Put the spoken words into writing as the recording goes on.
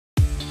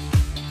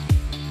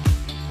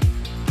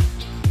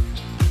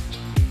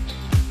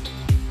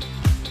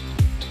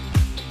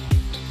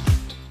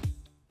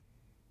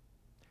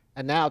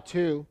And now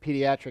 2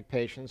 pediatric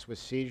patients with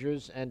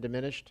seizures and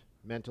diminished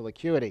mental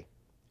acuity.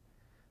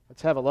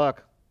 Let's have a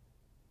look.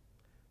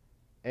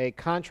 A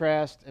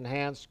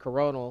contrast-enhanced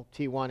coronal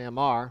T1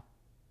 MR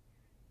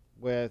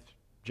with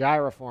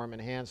gyroform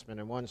enhancement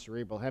in one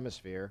cerebral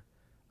hemisphere,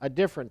 a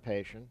different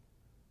patient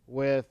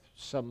with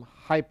some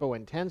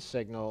hypointense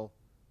signal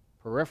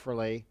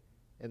peripherally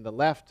in the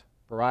left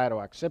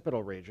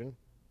parieto-occipital region.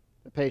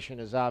 The patient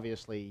is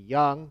obviously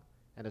young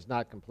and is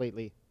not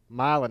completely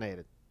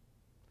myelinated.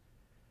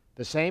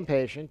 The same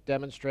patient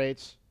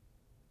demonstrates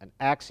an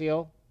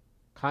axial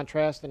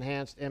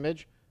contrast-enhanced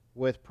image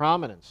with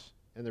prominence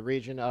in the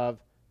region of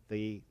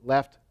the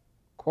left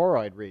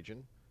choroid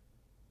region,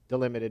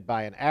 delimited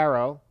by an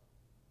arrow.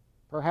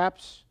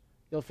 Perhaps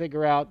you'll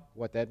figure out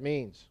what that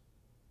means.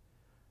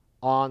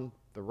 On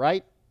the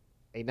right,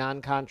 a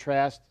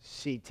non-contrast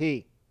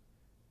CT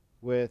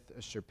with a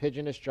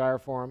serpiginous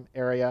gyroform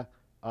area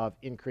of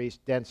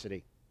increased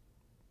density.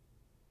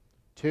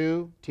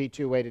 2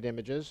 T2 weighted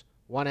images,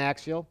 one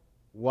axial,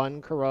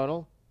 one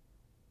coronal,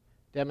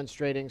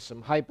 demonstrating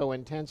some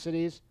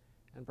hypointensities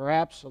and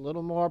perhaps a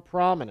little more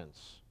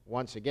prominence,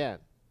 once again,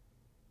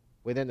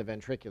 within the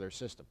ventricular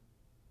system.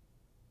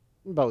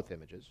 In both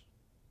images.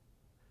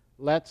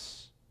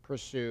 Let's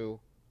pursue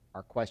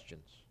our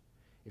questions.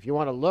 If you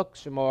want to look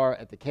some more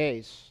at the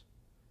case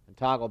and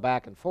toggle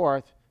back and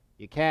forth,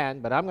 you can,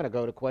 but I'm going to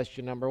go to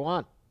question number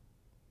 1.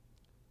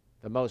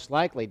 The most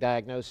likely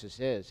diagnosis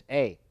is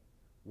A,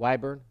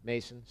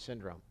 Wyburn-Mason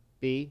syndrome,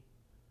 B,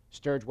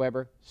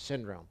 Sturge-Weber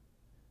syndrome,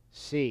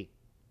 C,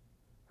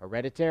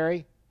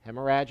 hereditary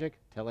hemorrhagic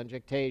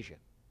telangiectasia,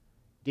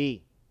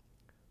 D,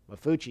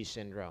 Maffucci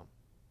syndrome,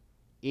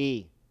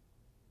 E,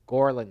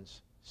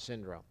 Gorlins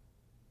syndrome.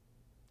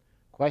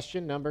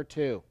 Question number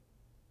 2.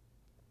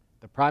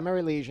 The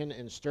primary lesion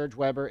in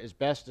Sturge-Weber is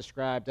best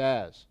described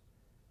as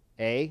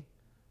A,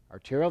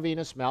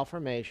 arteriovenous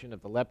malformation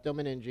of the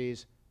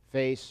leptomeninges,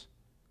 face,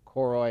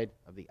 choroid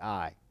of the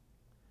eye.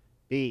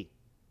 B,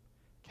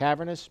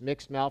 cavernous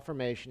mixed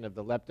malformation of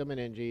the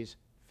leptomeninges,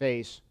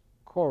 face,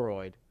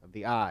 choroid of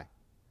the eye.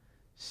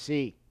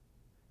 C,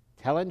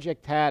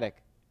 telangiectatic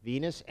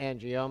venous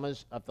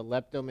angiomas of the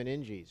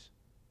leptomeninges,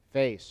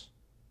 face,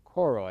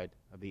 choroid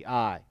of the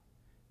eye.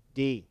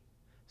 D,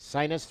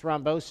 sinus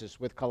thrombosis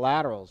with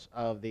collaterals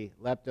of the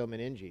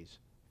leptomeninges,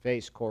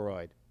 face,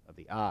 choroid of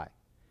the eye.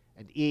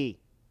 And E,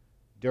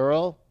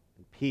 dural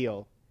and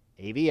pial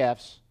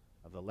AVFs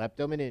of the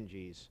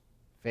leptomeninges,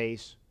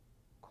 face,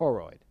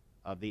 choroid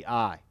of the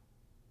eye.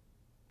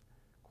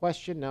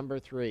 Question number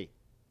 3,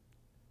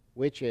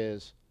 which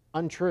is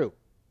untrue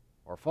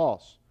or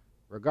false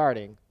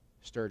regarding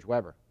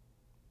Sturge-Weber.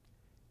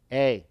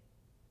 A,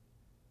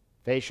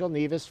 facial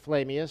nevus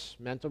flammeus,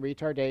 mental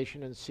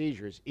retardation, and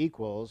seizures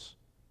equals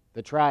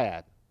the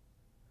triad.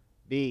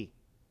 B,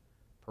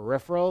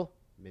 peripheral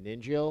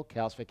meningeal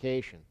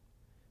calcification.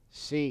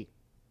 C,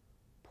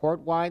 port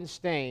wine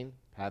stain,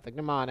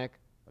 pathognomonic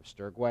of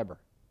Sturge-Weber.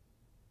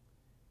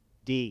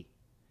 D,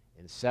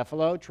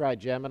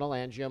 encephalo-trigeminal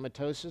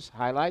angiomatosis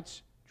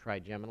highlights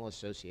trigeminal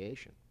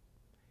association.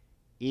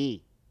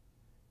 E,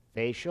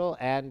 facial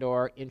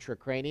and/or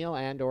intracranial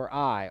and/or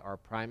eye are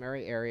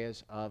primary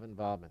areas of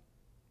involvement.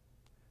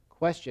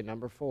 Question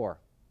number 4.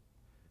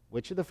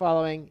 Which of the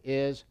following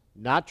is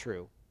not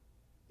true,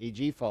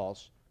 e.g.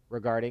 false,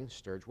 regarding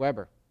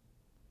Sturge-Weber?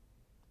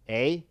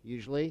 A,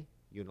 usually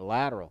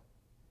unilateral.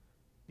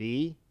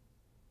 B,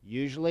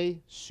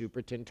 usually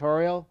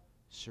supratentorial,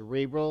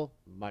 cerebral,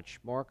 much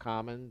more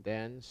common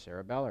than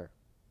cerebellar.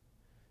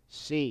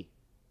 C,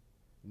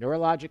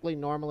 neurologically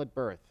normal at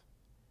birth.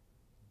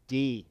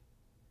 D,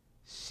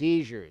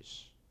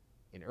 seizures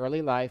in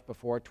early life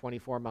before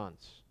 24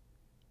 months.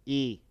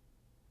 E,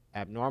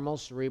 abnormal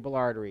cerebral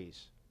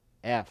arteries.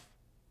 F,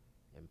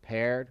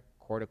 impaired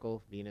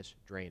cortical venous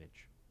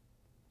drainage.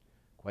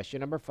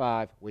 Question number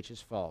 5, which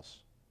is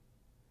false?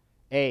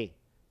 A,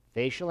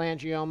 facial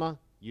angioma,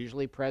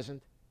 usually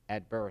present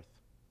at birth.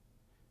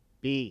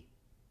 B,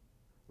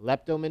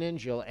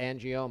 leptomeningeal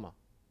angioma.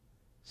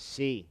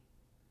 C,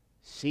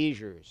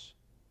 seizures.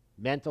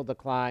 Mental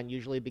decline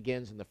usually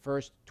begins in the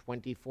first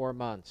 24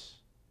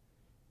 months.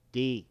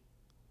 D,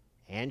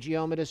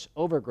 angiomatous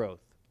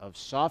overgrowth of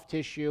soft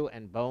tissue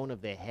and bone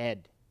of the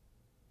head.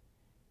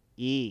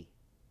 E,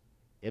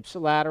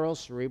 ipsilateral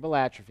cerebral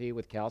atrophy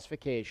with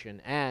calcification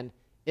and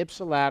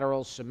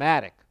ipsilateral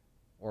somatic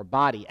or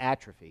body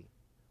atrophy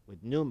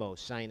with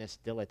pneumosinus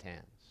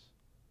dilatans.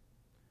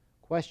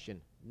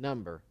 Question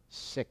number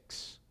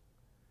 6.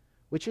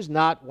 Which is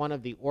not one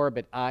of the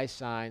orbit eye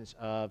signs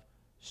of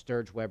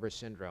Sturge-Weber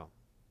syndrome?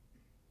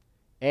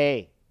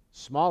 A,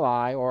 small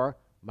eye or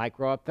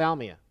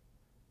microphthalmia.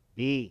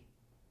 B,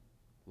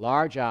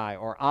 large eye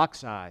or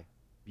ox eye,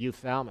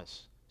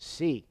 buphthalmus.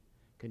 C,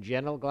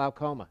 congenital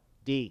glaucoma.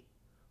 D,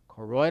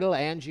 choroidal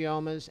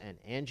angiomas and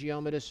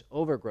angiomatous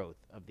overgrowth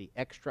of the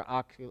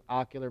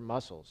extraocular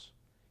muscles.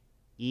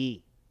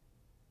 E,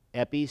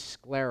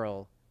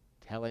 episcleral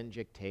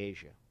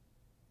telangiectasia.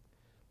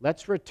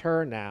 Let's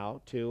return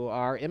now to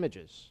our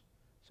images.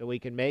 so we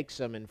can make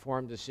some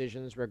informed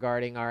decisions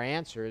regarding our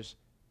answers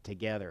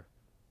together.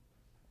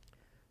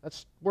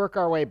 Let's work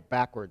our way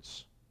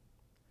backwards.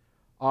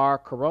 Our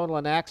coronal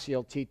and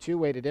axial T2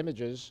 weighted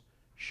images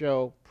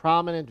show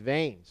prominent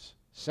veins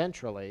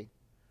centrally,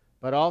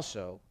 but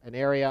also an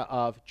area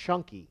of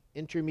chunky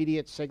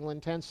intermediate signal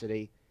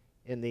intensity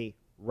in the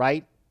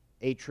right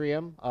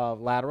atrium of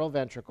lateral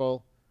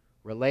ventricle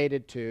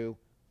related to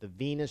the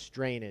venous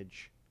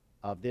drainage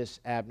of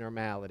this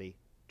abnormality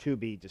to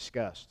be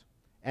discussed.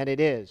 And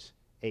it is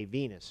a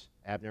venous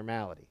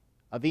abnormality,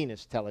 a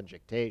venous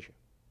telangiectasia.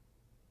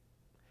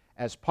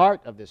 As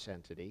part of this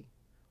entity,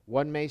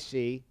 one may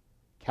see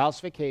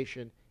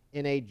calcification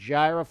in a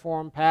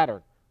gyriform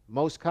pattern,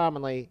 most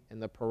commonly in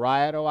the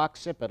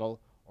parieto-occipital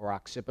or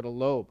occipital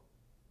lobe.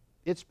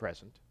 It's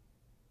present.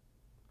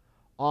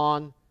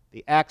 On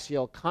the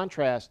axial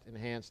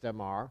contrast-enhanced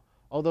MR,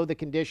 although the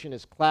condition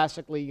is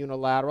classically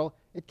unilateral,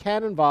 it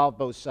can involve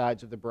both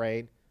sides of the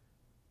brain,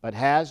 but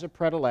has a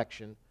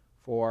predilection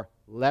for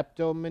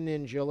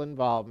leptomeningeal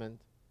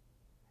involvement,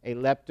 a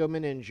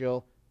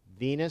leptomeningeal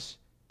venous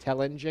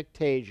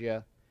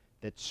telangiectasia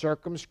that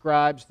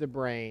circumscribes the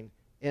brain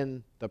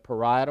in the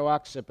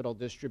parieto-occipital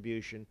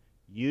distribution,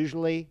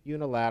 usually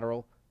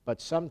unilateral,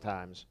 but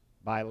sometimes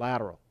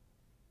bilateral.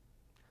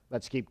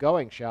 Let's keep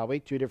going, shall we?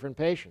 Two different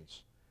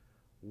patients.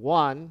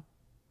 One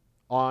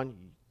on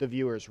the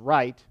viewer's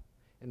right,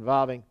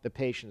 involving the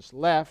patient's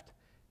left,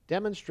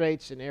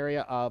 demonstrates an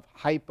area of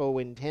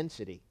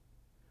hypointensity,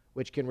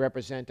 which can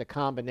represent a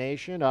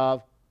combination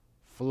of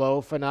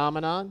flow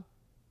phenomenon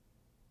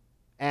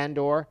and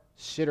or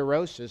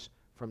siderosis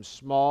from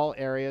small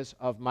areas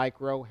of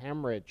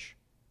microhemorrhage.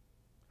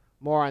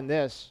 More on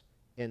this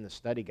in the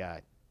study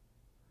guide.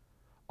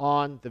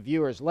 On the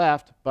viewer's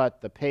left, but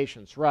the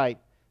patient's right,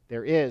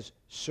 there is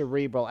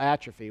cerebral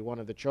atrophy, one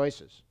of the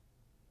choices.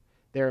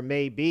 There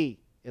may be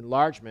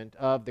enlargement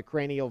of the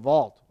cranial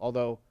vault,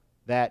 although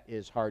that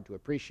is hard to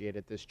appreciate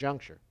at this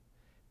juncture.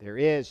 There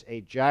is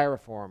a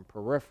gyriform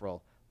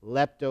peripheral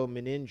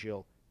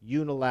leptomeningeal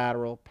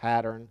unilateral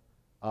pattern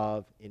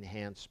of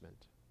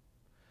enhancement.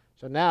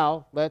 So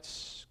now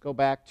let's go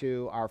back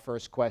to our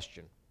first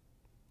question.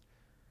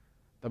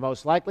 The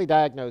most likely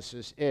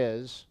diagnosis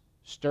is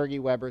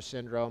Sturge-Weber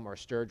syndrome or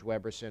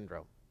Sturge-Weber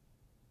syndrome.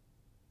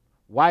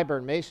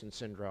 Wyburn-Mason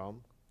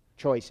syndrome,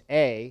 choice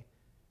A,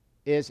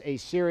 is a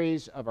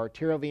series of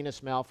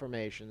arteriovenous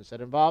malformations that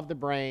involve the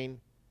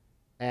brain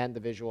and the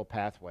visual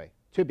pathway,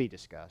 to be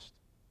discussed.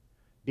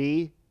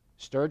 B,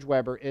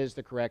 Sturge-Weber is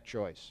the correct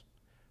choice.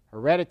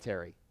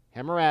 Hereditary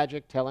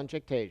hemorrhagic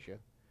telangiectasia,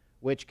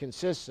 which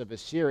consists of a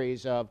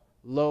series of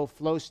low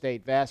flow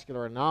state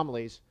vascular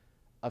anomalies,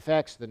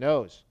 affects the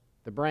nose,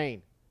 the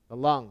brain, the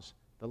lungs,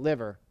 the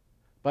liver,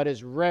 but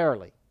is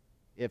rarely,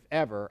 if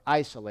ever,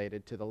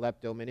 isolated to the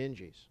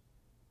leptomeninges.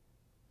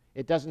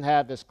 It doesn't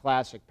have this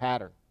classic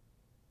pattern.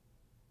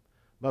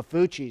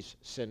 Maffucci's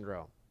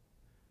syndrome.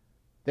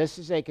 This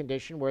is a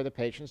condition where the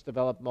patients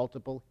develop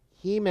multiple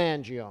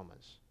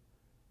hemangiomas,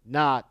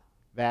 not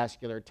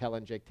vascular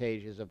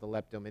telangiectasias of the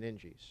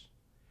leptomeninges.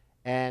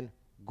 And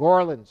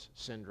Gorlins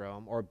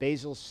syndrome, or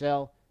basal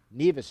cell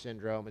nevus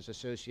syndrome, is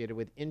associated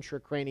with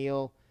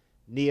intracranial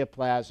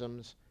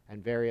neoplasms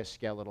and various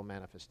skeletal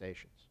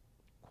manifestations.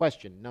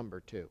 Question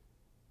number 2.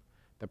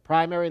 The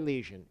primary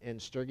lesion in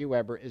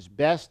Sturge-Weber is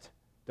best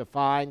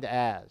defined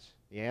as,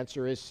 the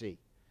answer is C,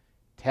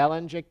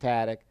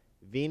 telangiectatic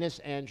venous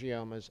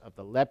angiomas of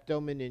the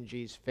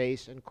leptomeninges,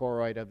 face, and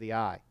choroid of the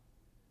eye.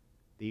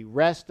 The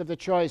rest of the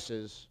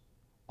choices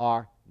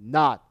are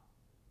not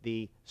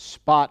the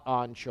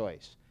spot-on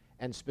choice,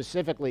 and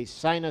specifically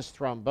sinus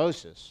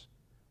thrombosis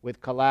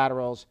with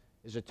collaterals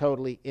is a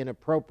totally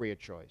inappropriate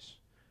choice.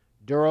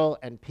 Dural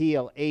and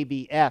Peel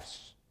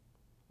ABFs,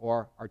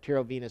 or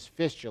arteriovenous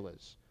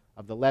fistulas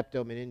of the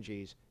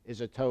leptomeninges,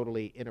 is a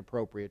totally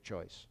inappropriate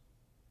choice.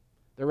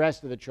 The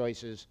rest of the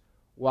choices,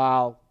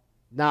 while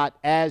not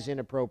as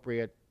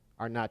inappropriate,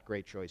 are not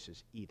great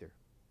choices either.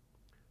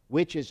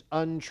 Which is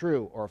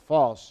untrue or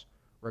false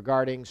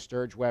regarding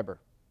Sturge-Weber?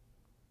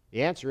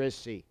 The answer is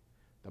C.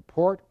 The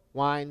port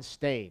wine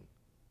stain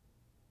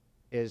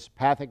is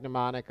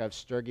pathognomonic of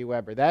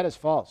Sturge-Weber. That is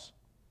false.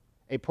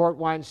 A port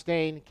wine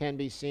stain can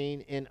be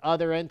seen in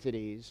other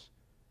entities,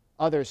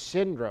 other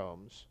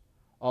syndromes,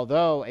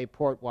 although a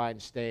port wine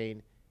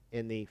stain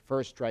in the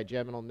first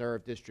trigeminal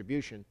nerve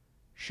distribution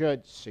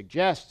should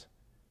suggest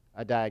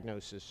a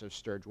diagnosis of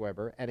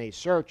Sturge-Weber and a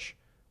search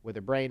with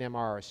a brain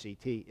MR or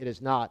CT. It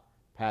is not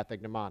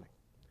pathognomonic.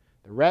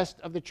 The rest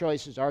of the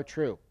choices are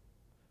true.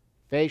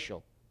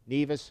 Facial,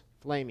 nevus,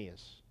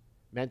 phlemeus,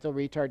 mental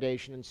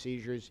retardation and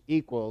seizures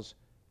equals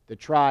the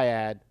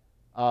triad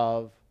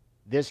of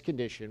this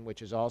condition,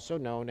 which is also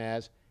known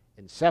as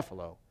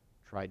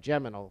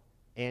encephalo-trigeminal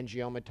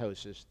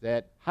angiomatosis,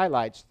 that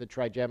highlights the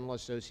trigeminal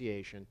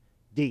association.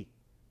 D,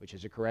 which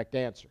is a correct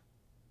answer,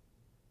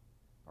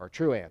 or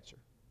true answer.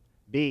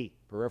 B,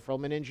 peripheral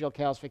meningeal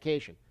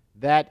calcification.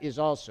 That is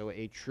also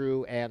a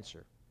true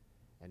answer.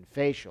 And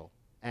facial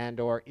and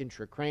or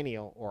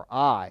intracranial or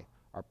eye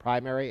are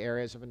primary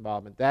areas of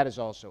involvement. That is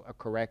also a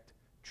correct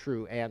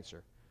true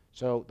answer.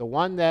 So the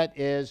one that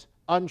is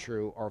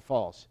untrue or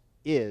false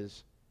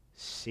is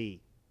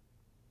C.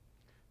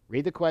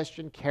 Read the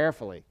question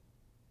carefully.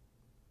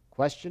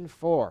 Question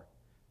 4.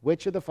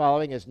 Which of the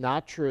following is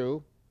not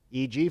true,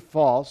 e.g.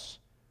 false,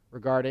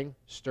 regarding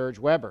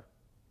Sturge-Weber?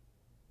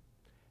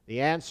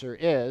 The answer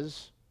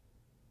is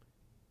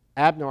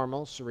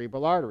abnormal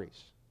cerebral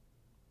arteries.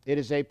 It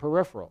is a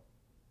peripheral,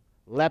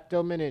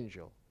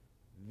 leptomeningeal,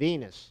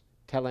 venous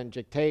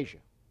telangiectasia.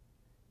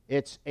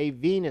 It's a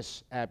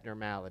venous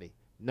abnormality,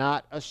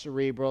 not a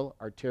cerebral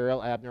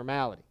arterial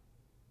abnormality.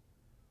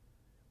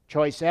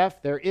 Choice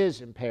F, there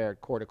is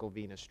impaired cortical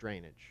venous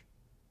drainage.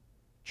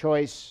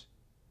 Choice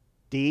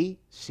D,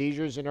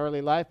 seizures in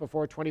early life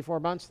before 24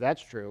 months,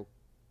 that's true.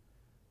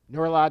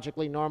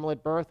 Neurologically normal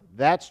at birth,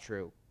 that's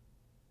true.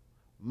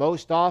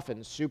 Most often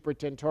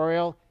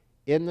supratentorial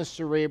in the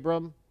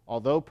cerebrum,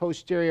 although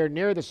posterior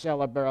near the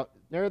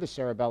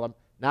cerebellum,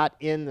 not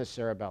in the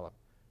cerebellum.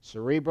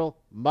 Cerebral,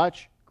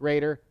 much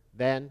greater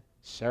than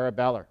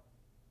cerebellar.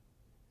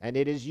 And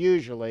it is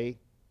usually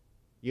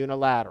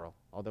unilateral,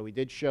 although we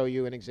did show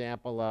you an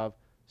example of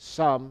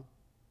some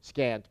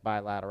scant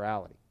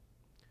bilaterality.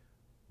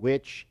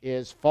 Which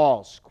is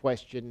false?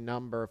 Question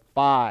number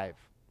 5.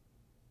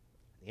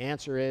 The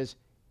answer is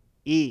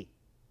E.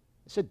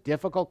 It's a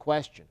difficult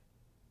question.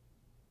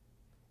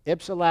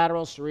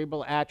 Ipsilateral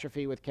cerebral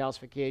atrophy with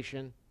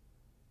calcification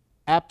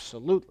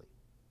absolutely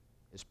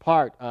is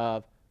part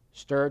of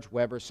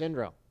Sturge-Weber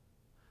syndrome.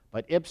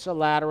 But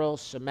ipsilateral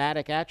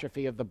somatic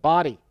atrophy of the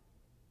body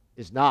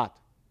is not.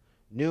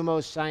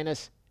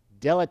 Pneumosinus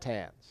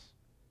dilatans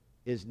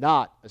is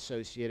not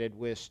associated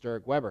with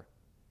Sturge-Weber.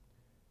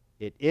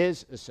 It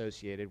is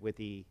associated with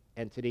the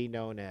entity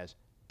known as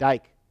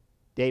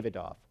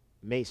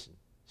Dyke-Davidoff-Mason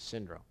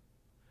syndrome.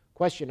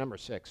 Question number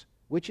 6.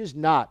 Which is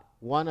not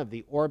one of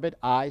the orbit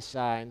eye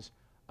signs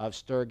of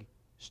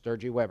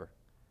Sturge-Weber?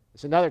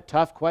 It's another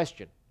tough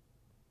question.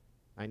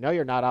 I know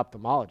you're not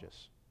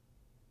ophthalmologists,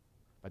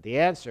 but the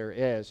answer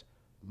is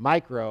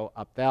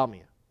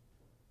microphthalmia.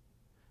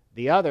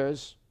 The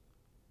others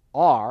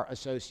are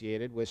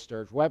associated with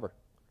Sturge-Weber.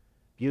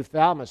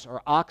 Buphthalmus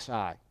or ox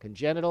eye,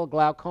 congenital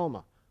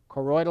glaucoma,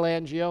 choroidal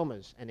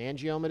angiomas, and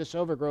angiomatous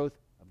overgrowth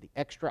of the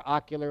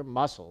extraocular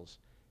muscles,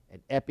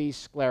 and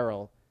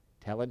episcleral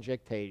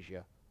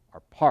telangiectasia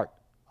are part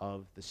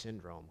of the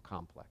syndrome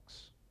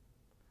complex.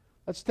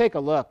 Let's take a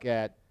look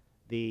at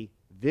the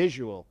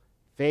visual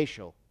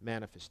facial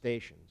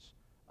manifestations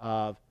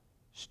of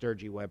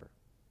Sturge-Weber.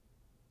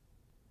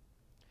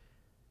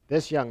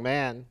 This young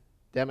man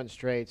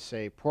demonstrates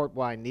a port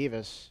wine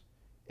nevus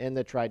in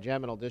the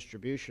trigeminal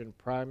distribution,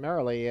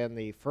 primarily in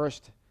the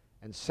first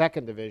and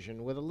second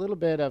division, with a little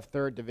bit of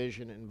third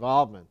division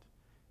involvement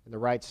in the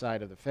right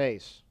side of the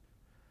face.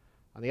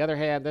 On the other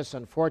hand, this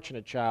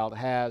unfortunate child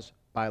has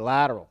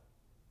bilateral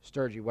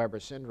Sturge-Weber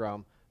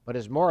syndrome, but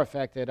is more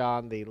affected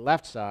on the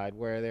left side,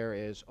 where there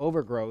is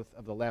overgrowth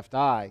of the left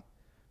eye,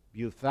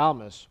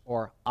 buphthalmus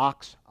or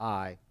ox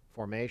eye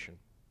formation.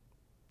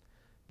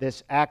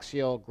 This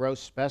axial gross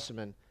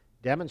specimen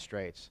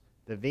demonstrates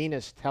the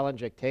venous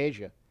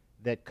telangiectasia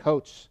that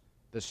coats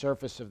the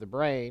surface of the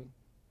brain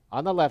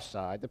on the left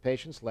side, the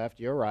patient's left,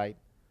 your right,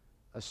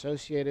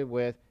 associated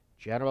with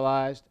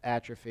generalized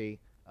atrophy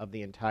of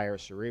the entire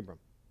cerebrum.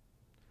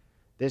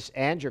 This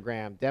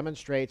angiogram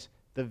demonstrates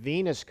the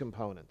venous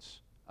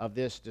components of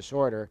this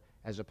disorder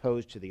as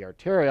opposed to the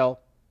arterial,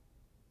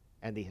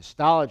 and the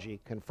histology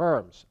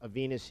confirms a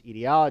venous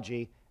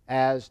etiology,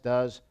 as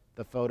does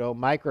the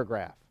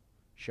photomicrograph,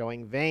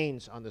 showing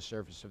veins on the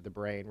surface of the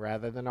brain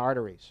rather than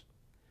arteries.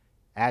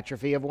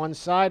 Atrophy of one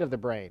side of the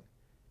brain,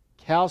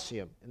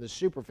 calcium in the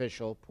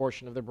superficial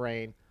portion of the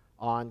brain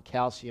on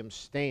calcium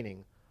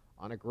staining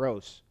on a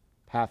gross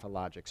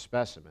pathologic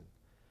specimen.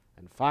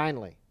 And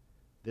finally,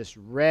 this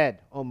red,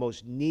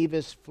 almost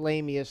nevus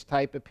flammeus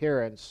type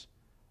appearance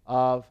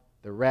of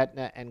the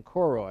retina and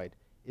choroid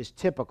is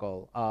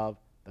typical of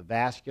the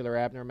vascular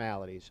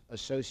abnormalities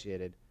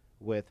associated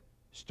with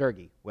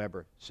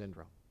Sturge-Weber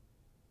syndrome.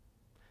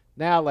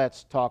 Now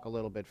let's talk a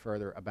little bit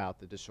further about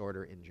the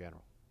disorder in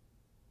general.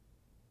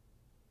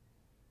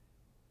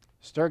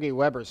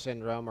 Sturge-Weber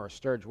syndrome, or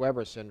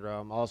Sturge-Weber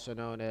syndrome, also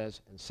known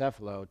as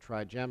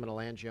encephalo-trigeminal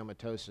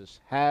angiomatosis,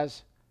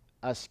 has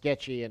a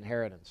sketchy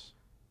inheritance.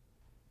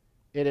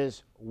 It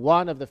is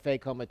one of the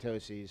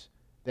phacomatoses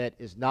that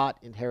is not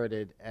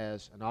inherited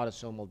as an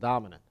autosomal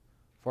dominant,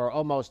 for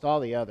almost all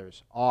the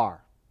others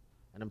are.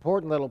 An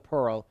important little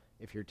pearl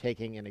if you're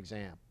taking an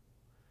exam.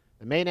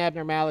 The main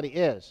abnormality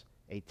is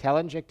a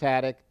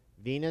telangiectatic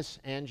venous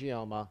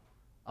angioma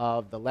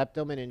of the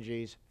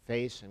leptomeninges,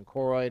 face, and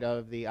choroid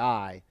of the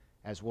eye,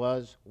 as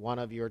was one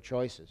of your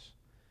choices.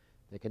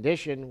 The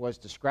condition was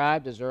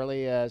described as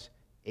early as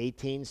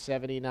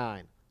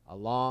 1879, a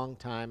long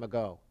time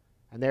ago.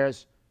 And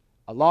there's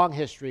a long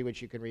history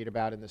which you can read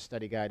about in the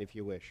study guide if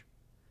you wish.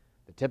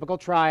 The typical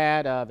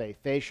triad of a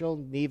facial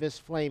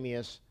nevus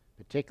flammeus,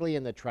 particularly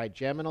in the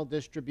trigeminal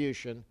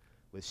distribution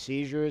with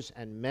seizures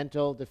and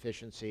mental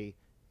deficiency,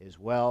 is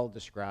well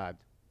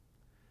described.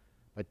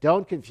 But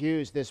don't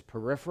confuse this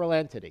peripheral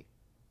entity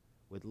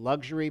with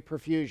luxury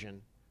perfusion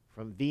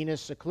from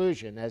venous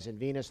occlusion, as in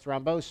venous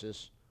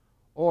thrombosis,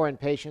 or in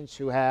patients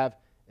who have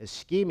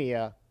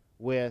ischemia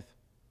with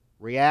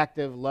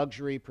reactive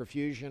luxury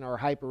perfusion or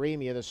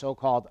hyperemia, the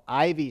so-called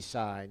Ivy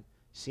sign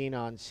seen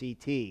on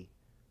CT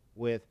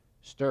with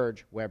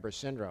Sturge-Weber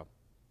syndrome.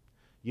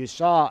 You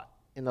saw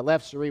in the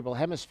left cerebral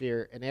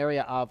hemisphere an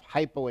area of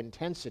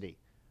hypointensity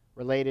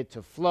related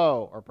to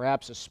flow or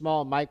perhaps a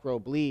small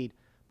microbleed,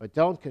 but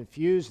don't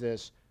confuse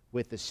this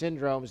with the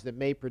syndromes that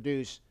may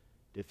produce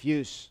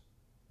diffuse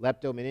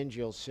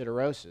leptomeningeal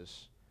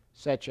siderosis,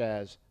 such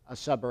as a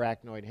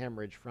subarachnoid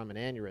hemorrhage from an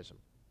aneurysm.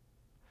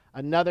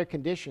 Another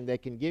condition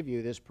that can give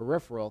you this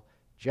peripheral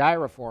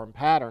gyriform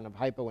pattern of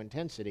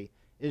hypointensity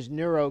is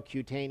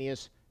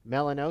neurocutaneous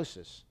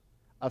melanosis,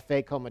 a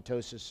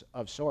phakomatosis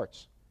of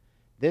sorts.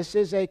 This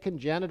is a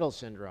congenital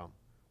syndrome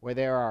where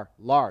there are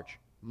large,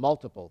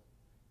 multiple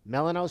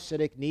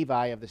melanocytic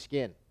nevi of the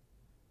skin,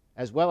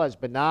 as well as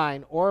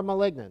benign or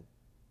malignant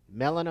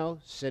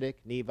melanocytic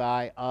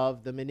nevi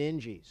of the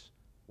meninges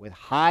with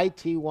high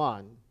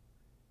T1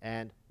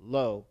 and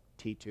low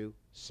T2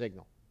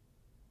 signal.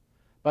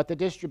 But the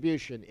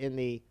distribution in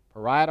the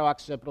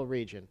parieto-occipital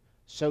region,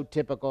 so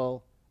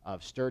typical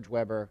of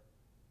Sturge-Weber,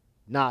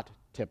 not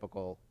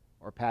typical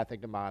or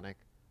pathognomonic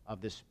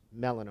of this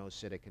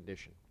melanocytic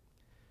condition.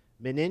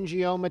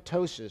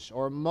 Meningiomatosis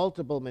or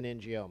multiple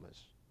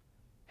meningiomas,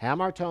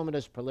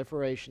 hamartomatous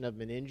proliferation of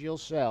meningeal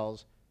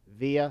cells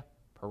via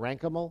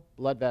parenchymal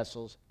blood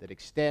vessels that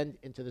extend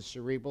into the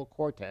cerebral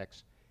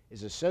cortex,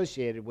 is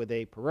associated with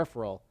a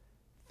peripheral,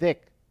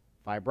 thick,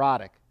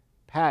 fibrotic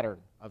pattern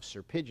of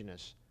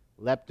serpiginous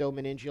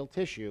leptomeningeal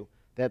tissue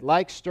that,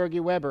 like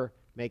Sturge-Weber,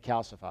 may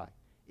calcify.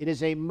 It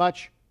is a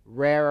much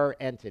rarer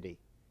entity.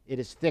 It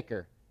is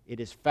thicker, it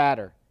is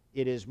fatter,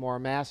 it is more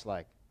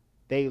mass-like.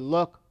 They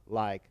look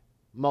like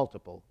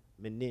multiple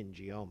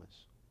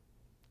meningiomas.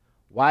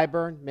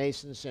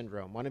 Wyburn-Mason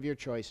syndrome, one of your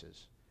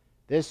choices.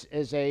 This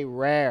is a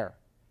rare,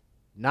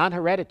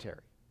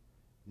 non-hereditary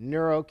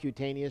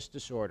neurocutaneous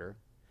disorder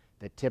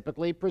that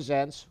typically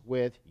presents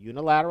with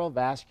unilateral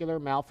vascular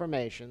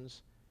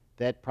malformations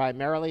that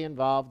primarily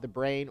involve the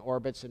brain,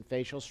 orbits, and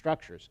facial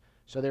structures.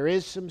 So there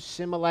is some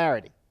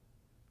similarity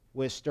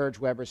with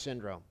Sturge-Weber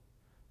syndrome,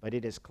 but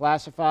it is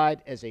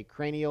classified as a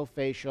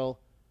craniofacial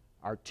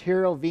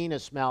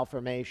arteriovenous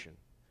malformation.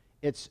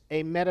 It's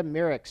a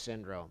metameric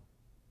syndrome.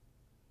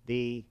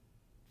 The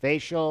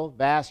facial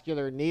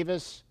vascular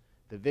nevus,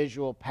 the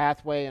visual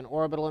pathway and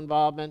orbital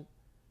involvement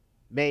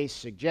may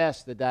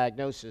suggest the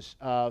diagnosis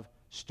of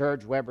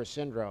Sturge-Weber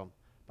syndrome,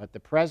 but the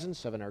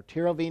presence of an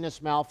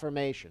arteriovenous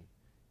malformation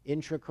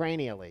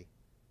intracranially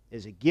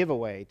is a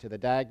giveaway to the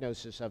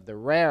diagnosis of the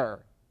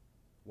rarer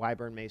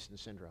Wyburn-Mason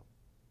syndrome.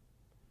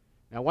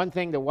 Now, one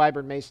thing that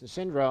Wyburn-Mason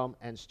syndrome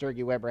and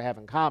Sturge-Weber have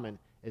in common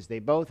is they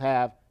both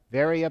have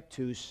very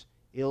obtuse,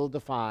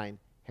 ill-defined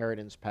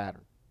inheritance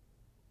pattern.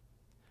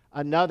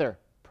 Another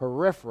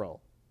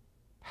peripheral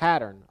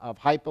pattern of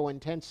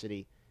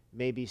hypointensity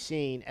may be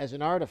seen as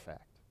an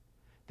artifact.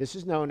 This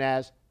is known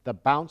as the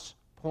bounce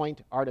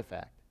point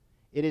artifact.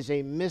 It is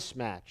a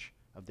mismatch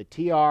of the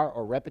TR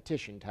or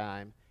repetition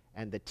time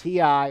and the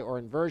TI or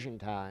inversion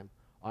time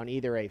on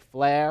either a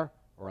flare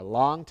or a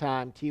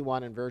long-time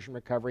T1 inversion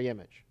recovery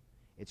image.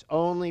 It's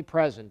only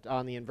present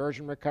on the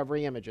inversion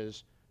recovery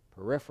images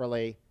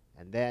peripherally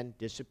and then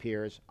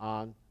disappears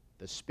on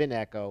the spin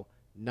echo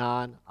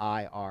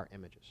non-IR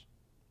images.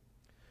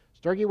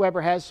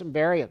 Sturge-Weber has some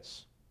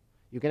variants.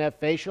 You can have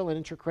facial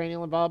and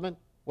intracranial involvement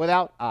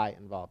without eye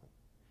involvement,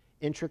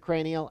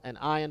 intracranial and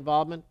eye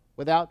involvement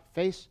without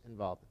face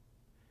involvement.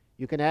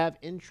 You can have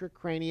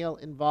intracranial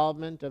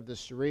involvement of the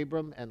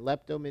cerebrum and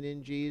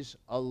leptomeninges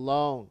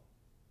alone.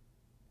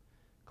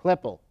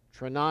 Klippel,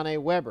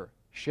 Trenane-Weber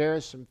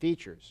shares some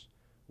features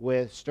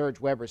with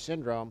Sturge-Weber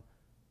syndrome,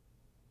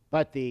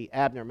 but the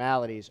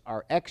abnormalities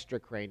are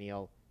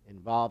extracranial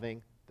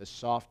involving the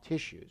soft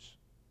tissues.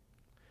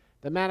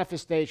 The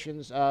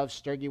manifestations of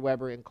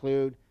Sturge-Weber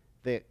include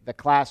the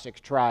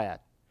classic triad.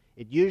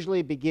 It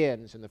usually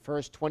begins in the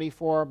first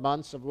 24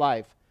 months of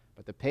life,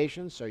 but the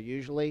patients are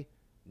usually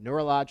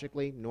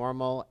neurologically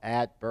normal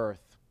at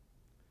birth.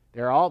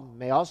 There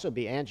may also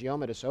be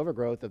angiomatous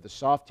overgrowth of the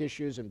soft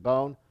tissues and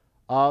bone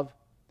of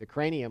the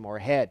cranium or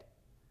head.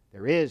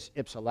 There is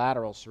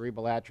ipsilateral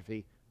cerebral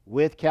atrophy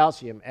with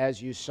calcium,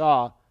 as you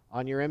saw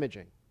on your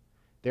imaging.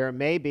 There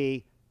may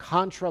be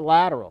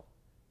contralateral,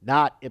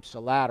 not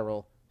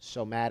ipsilateral,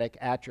 somatic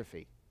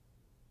atrophy.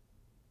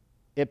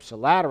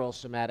 Ipsilateral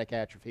somatic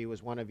atrophy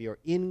was one of your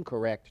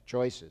incorrect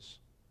choices.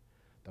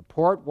 The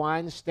port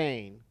wine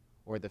stain,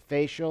 or the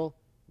facial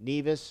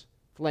nevus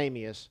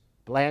flammeus,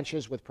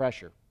 blanches with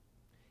pressure.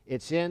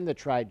 It's in the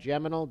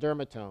trigeminal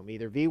dermatome,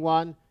 either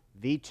V1,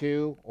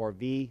 V2, or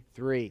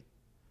V3.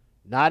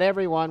 Not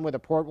everyone with a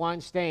port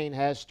wine stain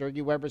has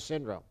Sturge-Weber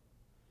syndrome.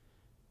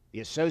 The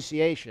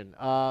association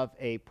of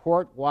a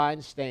port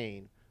wine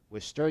stain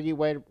with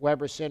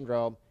Sturge-Weber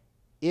syndrome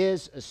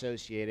is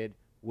associated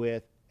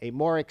with a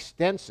more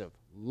extensive,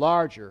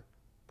 larger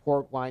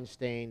port wine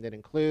stain that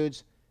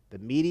includes the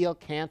medial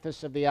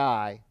canthus of the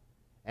eye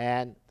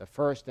and the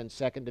first and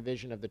second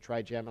division of the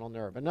trigeminal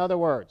nerve. In other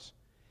words,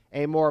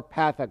 a more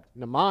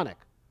pathognomonic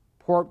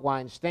port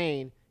wine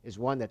stain is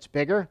one that's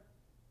bigger,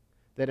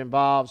 that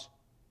involves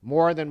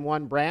more than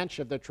one branch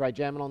of the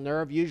trigeminal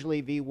nerve,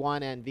 usually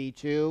V1 and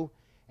V2,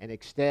 and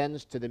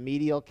extends to the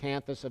medial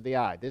canthus of the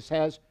eye. This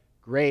has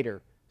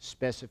greater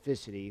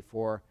specificity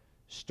for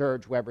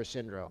Sturge-Weber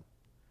syndrome.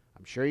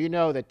 I'm sure you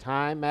know that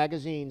Time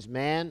magazine's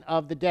Man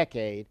of the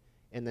Decade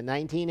in the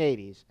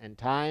 1980s and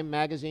Time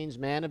magazine's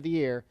Man of the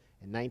Year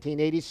in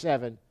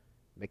 1987,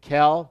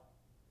 Mikhail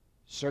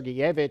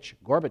Sergeyevich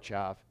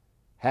Gorbachev,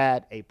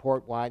 had a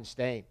port wine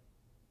stain,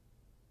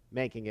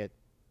 making it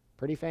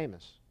pretty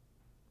famous.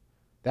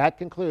 That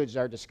concludes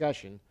our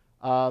discussion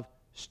of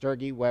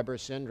Sturge-Weber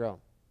syndrome.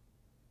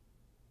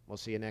 We'll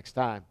see you next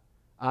time.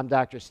 I'm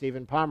Dr.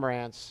 Stephen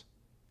Pomeranz.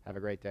 Have a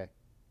great day.